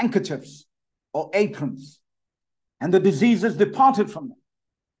handkerchiefs or aprons, and the diseases departed from them,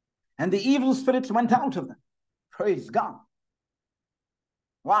 and the evil spirits went out of them. Praise God.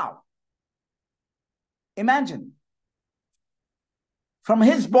 Wow. Imagine. From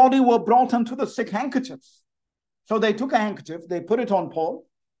his body were brought unto the sick handkerchiefs. So they took a handkerchief, they put it on Paul,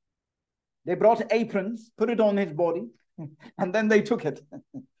 they brought aprons, put it on his body, and then they took it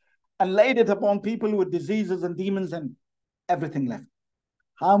and laid it upon people with diseases and demons, and everything left.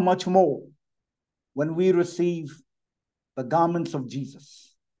 How much more when we receive the garments of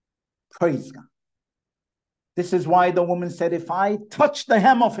Jesus? Praise God. This is why the woman said, if I touch the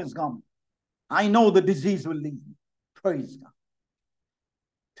hem of his garment, I know the disease will leave me. Praise God.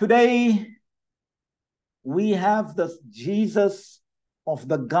 Today, we have the Jesus of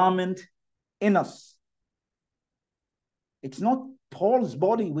the garment in us. It's not Paul's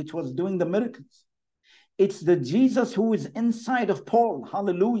body which was doing the miracles. It's the Jesus who is inside of Paul.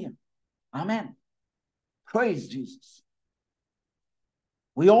 Hallelujah. Amen. Praise Jesus.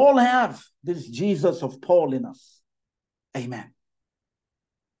 We all have this Jesus of Paul in us. Amen.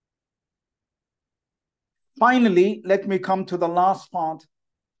 Finally, let me come to the last part.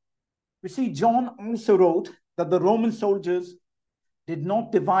 We see John also wrote that the Roman soldiers did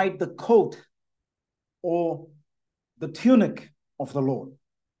not divide the coat or the tunic of the Lord,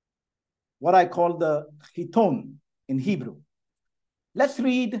 what I call the chiton in Hebrew. Let's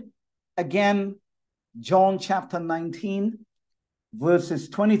read again John chapter 19, verses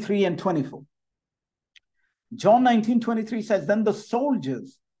 23 and 24. John 19:23 says, then the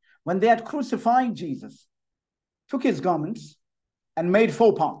soldiers, when they had crucified Jesus, took his garments and made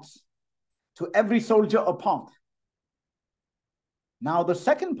 4 parts, to every soldier a part. Now the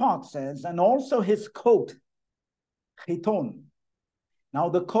second part says, and also his coat, chiton. Now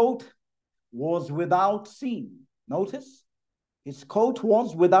the coat was without seam. Notice, his coat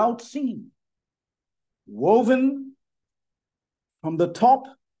was without seam, woven from the top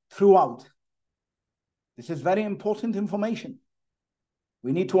throughout. This is very important information.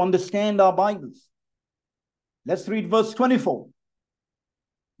 We need to understand our Bibles. Let's read verse 24.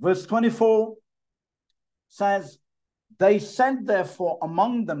 Verse 24 says, they said therefore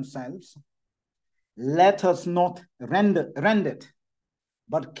among themselves, let us not rend it,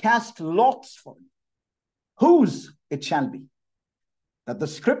 but cast lots for it, whose it shall be, that the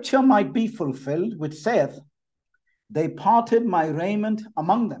scripture might be fulfilled, which saith, they parted my raiment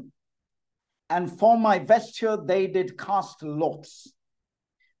among them, and for my vesture they did cast lots.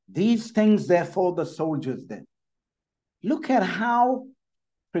 These things therefore the soldiers did. Look at how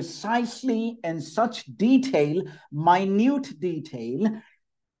precisely in such detail, minute detail,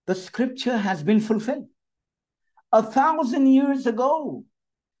 the scripture has been fulfilled. 1,000 years ago,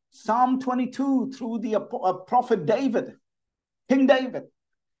 Psalm 22 through the prophet David, King David,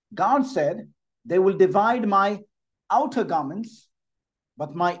 God said, they will divide my outer garments,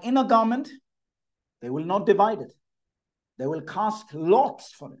 but my inner garment, they will not divide it. They will cast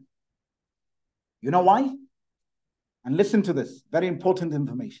lots for it. You know why? And listen to this, very important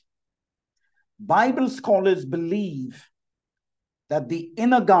information. Bible scholars believe that the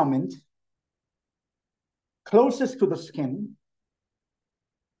inner garment closest to the skin,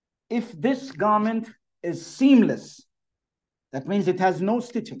 if this garment is seamless, that means it has no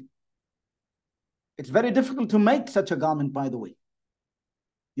stitching. It's very difficult to make such a garment, by the way.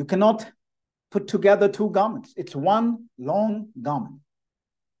 You cannot put together 2 garments. It's one long garment.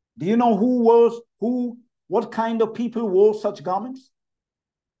 Do you know what kind of people wore such garments?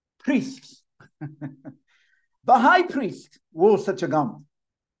 Priests. The high priest wore such a garment.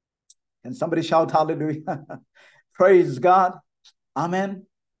 Can somebody shout hallelujah? Praise God. Amen.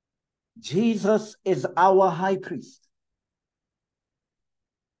 Jesus is our high priest.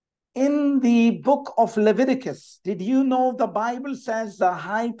 In the book of Leviticus, did you know the Bible says the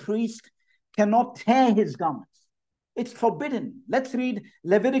high priest cannot tear his garments? It's forbidden. Let's read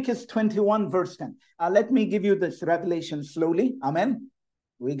Leviticus 21 verse 10. Let me give you this revelation slowly. Amen.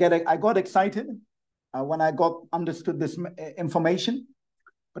 I got excited when I understood this information.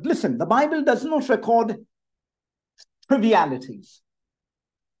 But listen, the Bible does not record trivialities.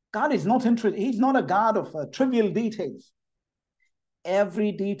 God is not interested. He's not a God of trivial details.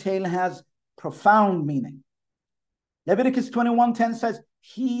 Every detail has profound meaning. Leviticus 21:10 says,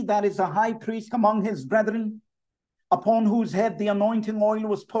 he that is a high priest among his brethren, upon whose head the anointing oil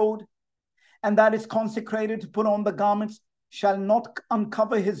was poured, and that is consecrated to put on the garments, shall not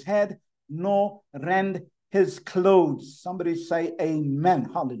uncover his head, nor rend his clothes. Somebody say amen.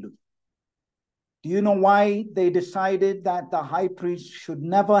 Hallelujah. Do you know why they decided that the high priest should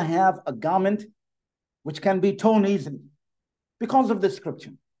never have a garment which can be torn easily? Because of the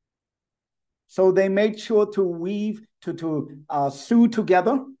scripture. So they made sure to weave, to sew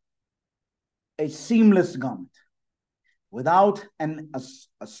together a seamless garment without a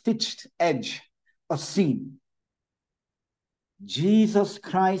stitched edge, a seam. Jesus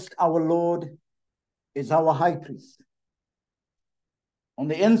Christ, our Lord, is our high priest. On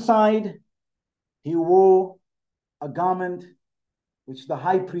the inside, he wore a garment which the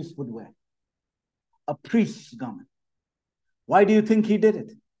high priest would wear, a priest's garment. Why do you think he did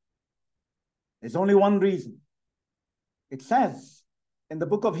it? There's only one reason. It says in the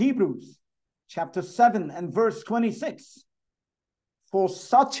book of Hebrews, chapter 7 and verse 26, for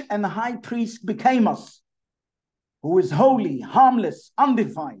such an high priest became us, who is holy, harmless,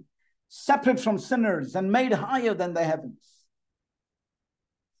 undefiled, separate from sinners, and made higher than the heavens.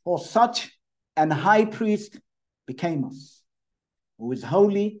 For such an high priest became us, who is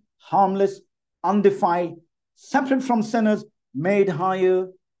holy, harmless, undefiled, separate from sinners, made higher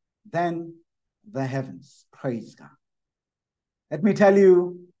than the heavens. Praise God. Let me tell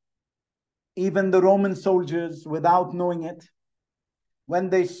you, even the Roman soldiers, without knowing it, when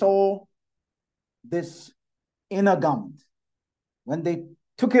they saw this inner garment, when they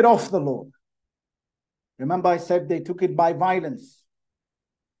took it off the Lord, remember I said they took it by violence.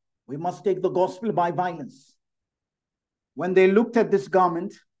 We must take the gospel by violence. When they looked at this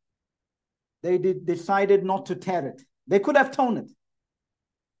garment, they decided not to tear it. They could have torn it,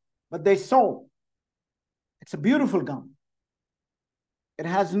 but they saw it's a beautiful garment. It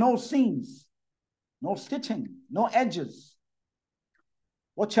has no seams, no stitching, no edges.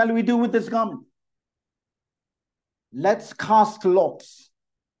 What shall we do with this garment? Let's cast lots.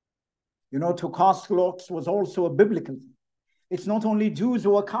 You know, to cast lots was also a biblical thing. It's not only Jews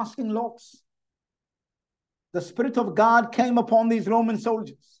who are casting lots. The Spirit of God came upon these Roman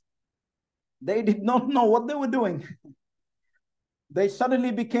soldiers. They did not know what they were doing. They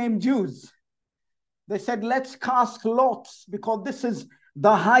suddenly became Jews. They said, let's cast lots because this is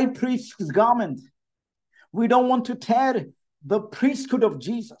the high priest's garment. We don't want to tear the priesthood of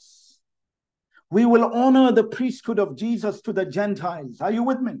Jesus. We will honor the priesthood of Jesus to the Gentiles. Are you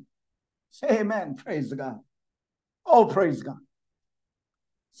with me? Say amen. Praise God. Oh, praise God.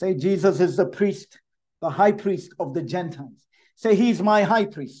 Say Jesus is the priest, the high priest of the Gentiles. Say he's my high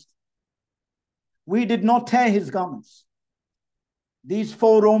priest. We did not tear his garments. These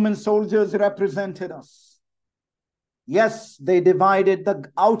 4 Roman soldiers represented us. Yes, they divided the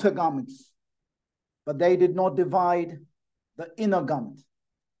outer garments, but they did not divide the inner garment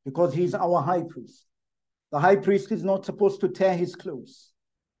because he's our high priest. The high priest is not supposed to tear his clothes.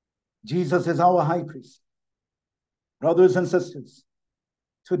 Jesus is our high priest. Brothers and sisters,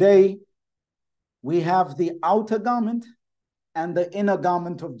 today we have the outer garment and the inner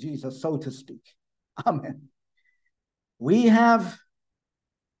garment of Jesus, so to speak. Amen. We have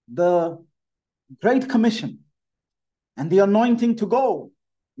the Great Commission and the anointing to go.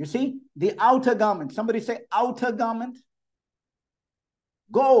 You see, the outer garment. Somebody say outer garment.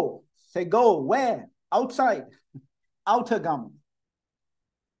 Go. Say go. Where? Outside. Outer garment.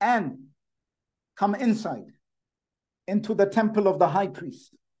 And come inside into the temple of the high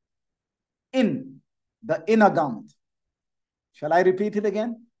priest. In the inner garment. Shall I repeat it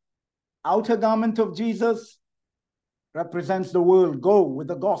again? Outer garment of Jesus represents the world. Go with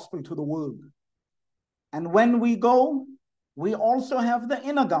the gospel to the world. And when we go, we also have the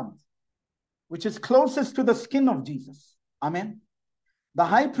inner garment, which is closest to the skin of Jesus. Amen. The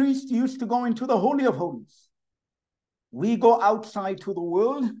high priest used to go into the Holy of Holies. We go outside to the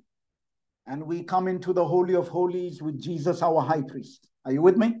world and we come into the Holy of Holies with Jesus, our high priest. Are you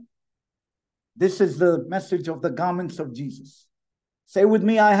with me? This is the message of the garments of Jesus. Say with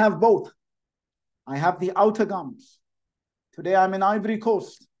me, I have both. I have the outer garments. Today I'm in Ivory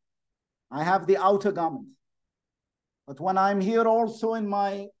Coast. I have the outer garment. But when I'm here also in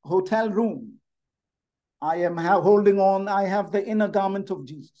my hotel room, I am holding on, I have the inner garment of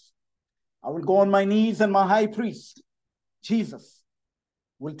Jesus. I will go on my knees and my high priest, Jesus,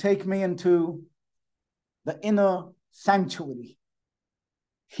 will take me into the inner sanctuary.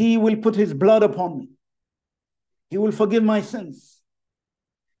 He will put his blood upon me. He will forgive my sins.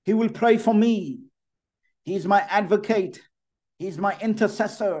 He will pray for me. He's my advocate. He's my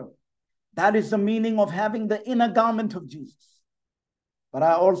intercessor. That is the meaning of having the inner garment of Jesus. But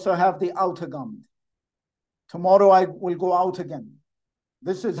I also have the outer garment. Tomorrow I will go out again.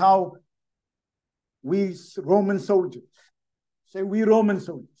 This is how we Roman soldiers, say we Roman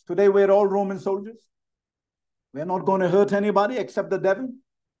soldiers. Today we're all Roman soldiers. We're not going to hurt anybody except the devil.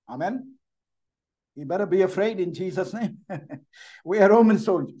 Amen. You better be afraid in Jesus' name. We are Roman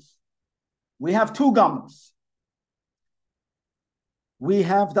soldiers. We have two garments. We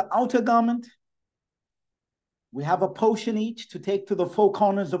have the outer garment. We have a portion each to take to the four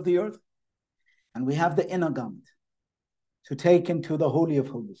corners of the earth. And we have the inner garment to take into the Holy of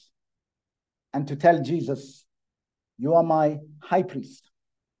Holies and to tell Jesus, you are my high priest.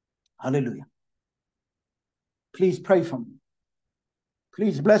 Hallelujah. Please pray for me.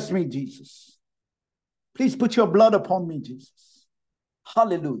 Please bless me, Jesus. Please put your blood upon me, Jesus.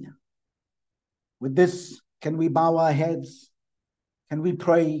 Hallelujah. With this, can we bow our heads? Can we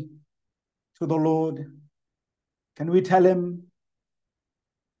pray to the Lord? Can we tell him,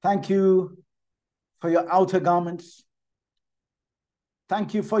 thank you for your outer garments.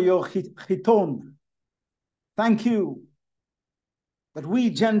 Thank you for your chiton. Thank you that we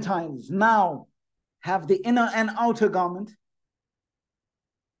Gentiles now have the inner and outer garment,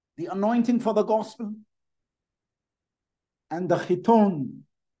 the anointing for the gospel, and the chiton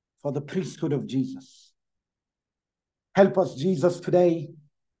for the priesthood of Jesus. Help us, Jesus, today.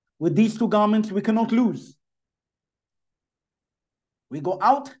 With these two garments, we cannot lose. We go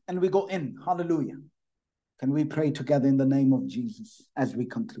out and we go in. Hallelujah. Can we pray together in the name of Jesus as we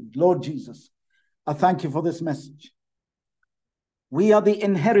conclude? Lord Jesus, I thank you for this message. We are the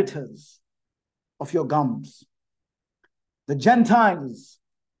inheritors of your garments. The Gentiles,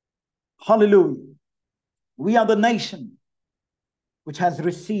 hallelujah. We are the nation which has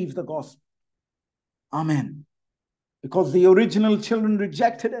received the gospel. Amen. Because the original children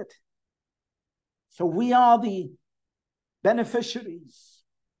rejected it. So we are the beneficiaries.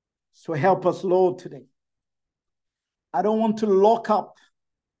 So help us, Lord, today. I don't want to lock up.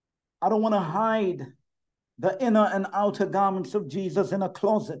 I don't want to hide the inner and outer garments of Jesus in a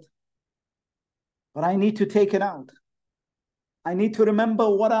closet. But I need to take it out. I need to remember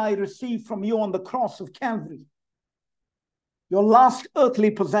what I received from you on the cross of Calvary. Your last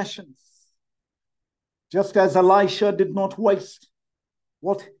earthly possessions. Just as Elisha did not waste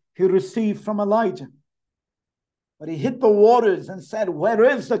what he received from Elijah. But he hit the waters and said, where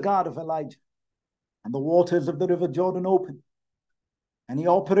is the God of Elijah? And the waters of the river Jordan opened. And he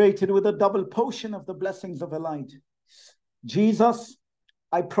operated with a double portion of the blessings of Elijah. Jesus,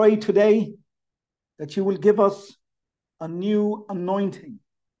 I pray today that you will give us a new anointing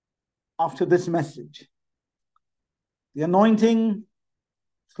after this message. The anointing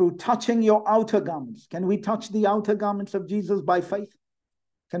through touching your outer garments. Can we touch the outer garments of Jesus by faith?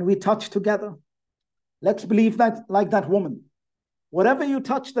 Can we touch together? Let's believe that like that woman. Whatever you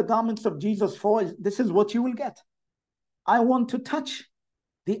touch the garments of Jesus for, this is what you will get. I want to touch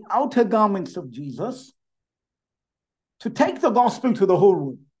the outer garments of Jesus to take the gospel to the whole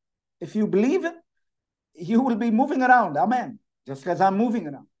world. If you believe it, you will be moving around. Amen. Just as I'm moving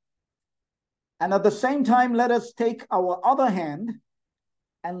around. And at the same time, let us take our other hand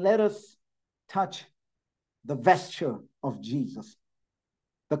and let us touch the vesture of Jesus.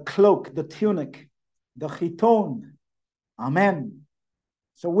 The cloak, the tunic, the chiton. Amen.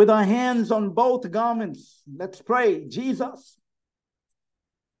 So with our hands on both garments, let's pray. Jesus,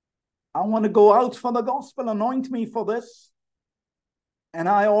 I want to go out for the gospel. Anoint me for this. And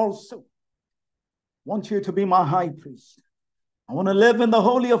I also want you to be my high priest. I want to live in the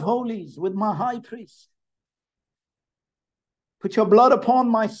Holy of Holies with my high priest. Put your blood upon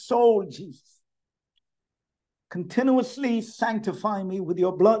my soul, Jesus. Continuously sanctify me with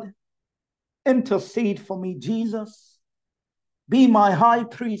your blood. Intercede for me, Jesus. Be my high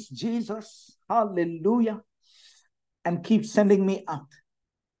priest, Jesus. Hallelujah. And keep sending me out.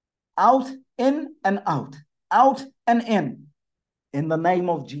 Out, in, and out. Out and in the name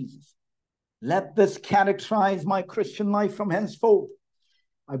of Jesus. Let this characterize my Christian life from henceforth.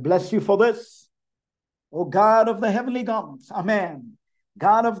 I bless you for this. O God of the heavenly garments. Amen.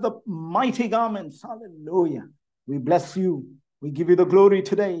 God of the mighty garments. Hallelujah. We bless you. We give you the glory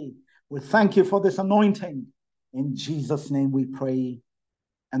today. We thank you for this anointing. In Jesus' name we pray.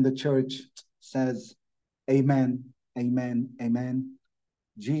 And the church says, amen, amen, amen.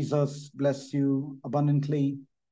 Jesus bless you abundantly.